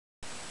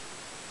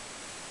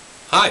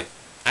Hi,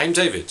 I'm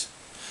David.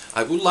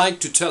 I would like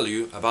to tell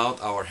you about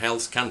our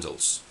health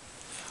candles.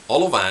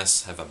 All of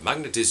us have a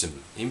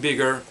magnetism in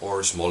bigger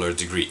or smaller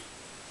degree,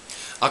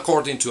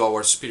 according to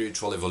our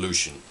spiritual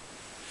evolution.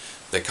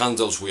 The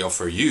candles we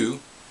offer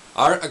you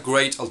are a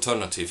great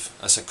alternative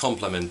as a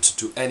complement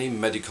to any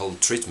medical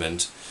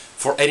treatment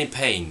for any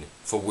pain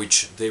for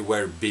which they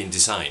were being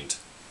designed.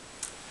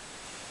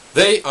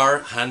 They are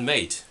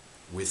handmade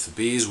with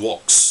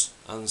beeswax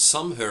and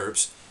some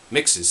herbs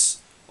mixes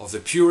of the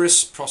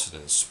purest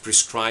procedence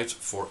prescribed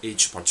for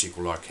each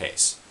particular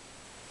case.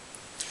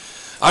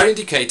 Are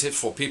indicated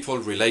for people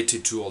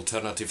related to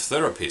alternative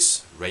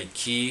therapies,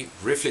 Reiki,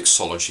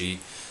 reflexology,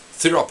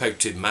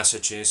 therapeutic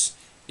massages,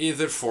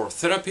 either for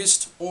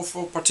therapists or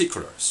for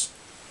particulars.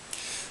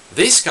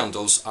 These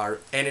candles are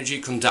energy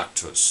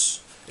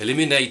conductors,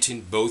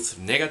 eliminating both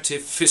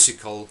negative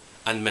physical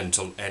and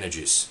mental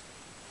energies.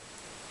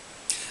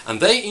 And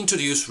they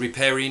introduce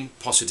repairing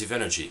positive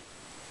energy.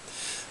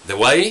 The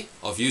way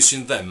of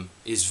using them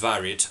is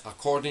varied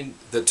according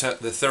to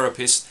the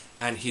therapist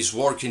and his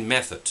working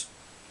method.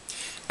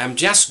 I'm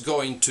just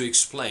going to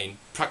explain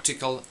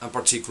practical and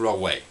particular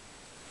way.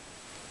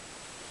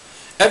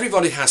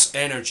 Everybody has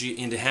energy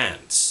in the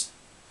hands.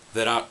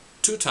 There are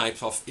two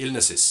types of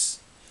illnesses.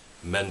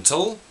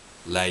 Mental,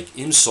 like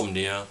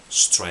insomnia,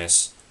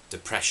 stress,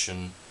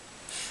 depression,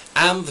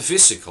 and the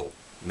physical,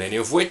 many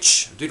of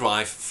which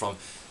derive from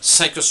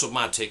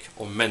psychosomatic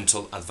or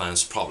mental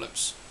advanced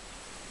problems.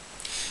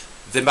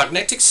 The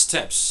magnetic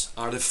steps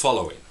are the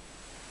following.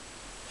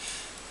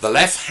 The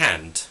left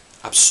hand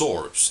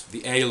absorbs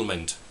the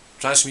ailment,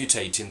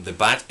 transmutating the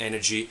bad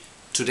energy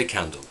to the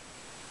candle.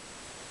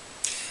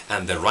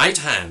 And the right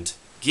hand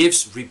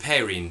gives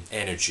repairing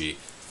energy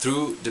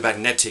through the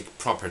magnetic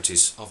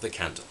properties of the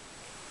candle.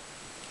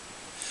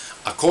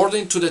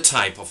 According to the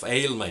type of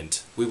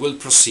ailment, we will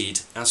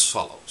proceed as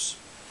follows.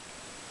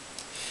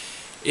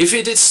 If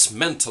it is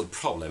mental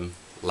problem,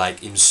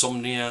 like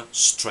insomnia,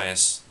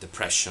 stress,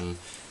 depression,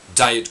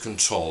 diet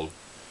control,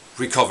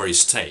 recovery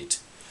state,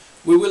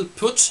 we will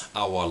put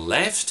our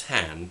left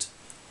hand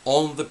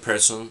on the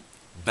person's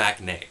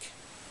back neck,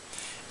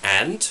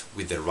 and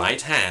with the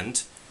right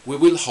hand we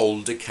will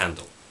hold the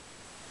candle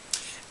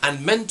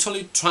and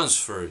mentally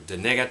transfer the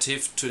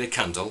negative to the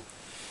candle,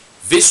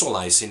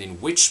 visualizing in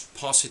which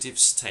positive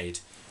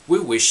state we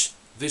wish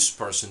this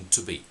person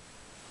to be.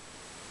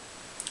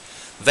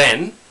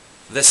 Then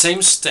the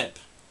same step,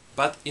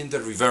 but in the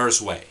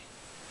reverse way.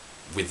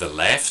 With the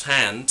left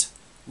hand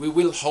we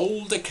will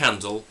hold the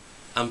candle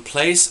and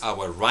place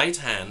our right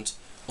hand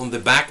on the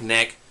back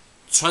neck,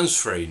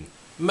 transferring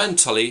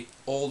mentally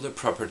all the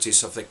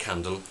properties of the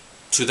candle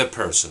to the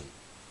person.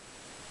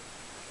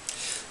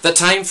 The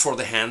time for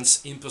the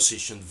hands in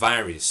position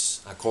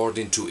varies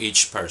according to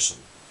each person.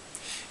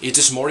 It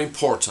is more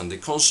important the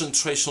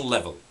concentration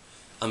level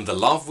and the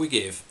love we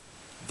give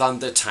than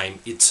the time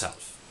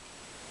itself.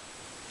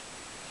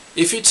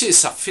 If it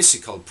is a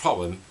physical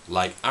problem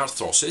like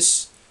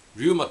arthrosis,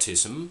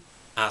 rheumatism,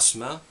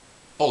 asthma,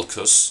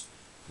 ulcus,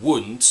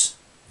 wounds,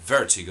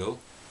 vertigo,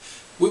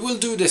 we will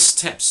do the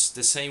steps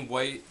the same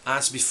way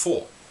as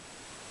before,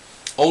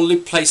 only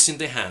placing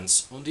the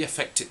hands on the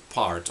affected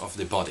part of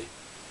the body.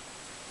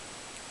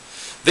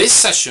 This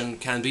session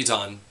can be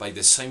done by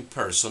the same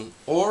person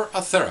or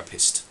a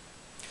therapist.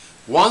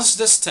 Once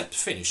the step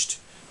finished,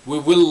 we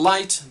will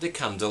light the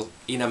candle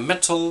in a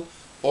metal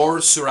or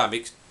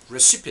ceramic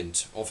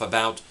recipient of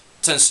about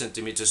 10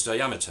 centimeters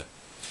diameter,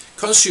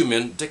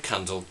 consuming the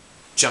candle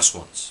just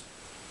once.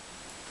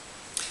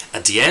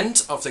 At the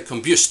end of the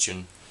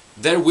combustion,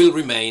 there will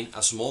remain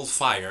a small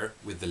fire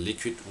with the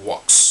liquid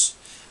wax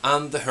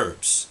and the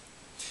herbs.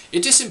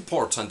 It is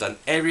important that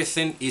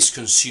everything is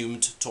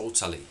consumed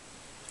totally,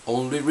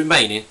 only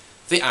remaining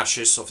the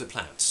ashes of the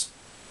plants.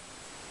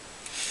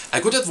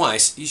 A good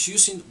advice is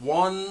using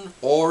 1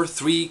 or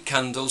 3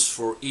 candles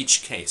for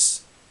each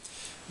case.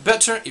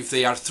 Better if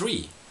they are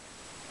 3.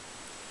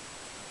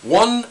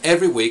 1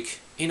 every week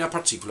in a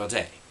particular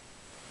day.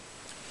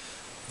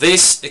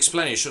 These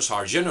explanations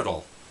are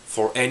general.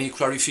 For any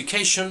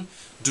clarification,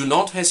 do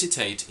not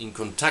hesitate in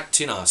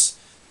contacting us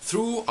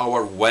through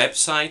our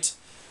website,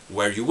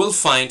 where you will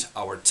find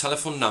our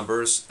telephone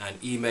numbers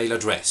and email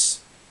address.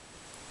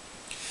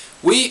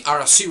 We are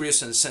a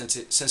serious and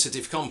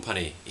sensitive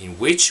company in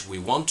which we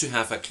want to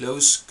have a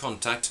close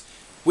contact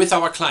with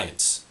our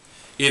clients,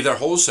 either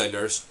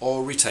wholesalers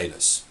or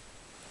retailers.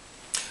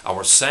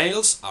 Our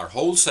sales are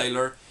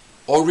wholesaler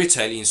or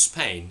retail in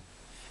Spain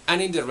and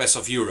in the rest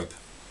of Europe.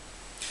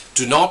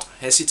 Do not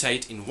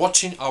hesitate in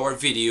watching our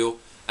video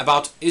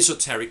about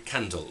esoteric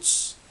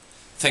candles.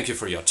 Thank you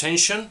for your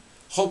attention,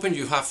 hoping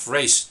you have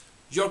raised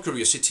your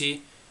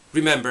curiosity.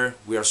 Remember,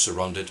 we are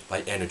surrounded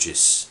by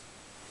energies.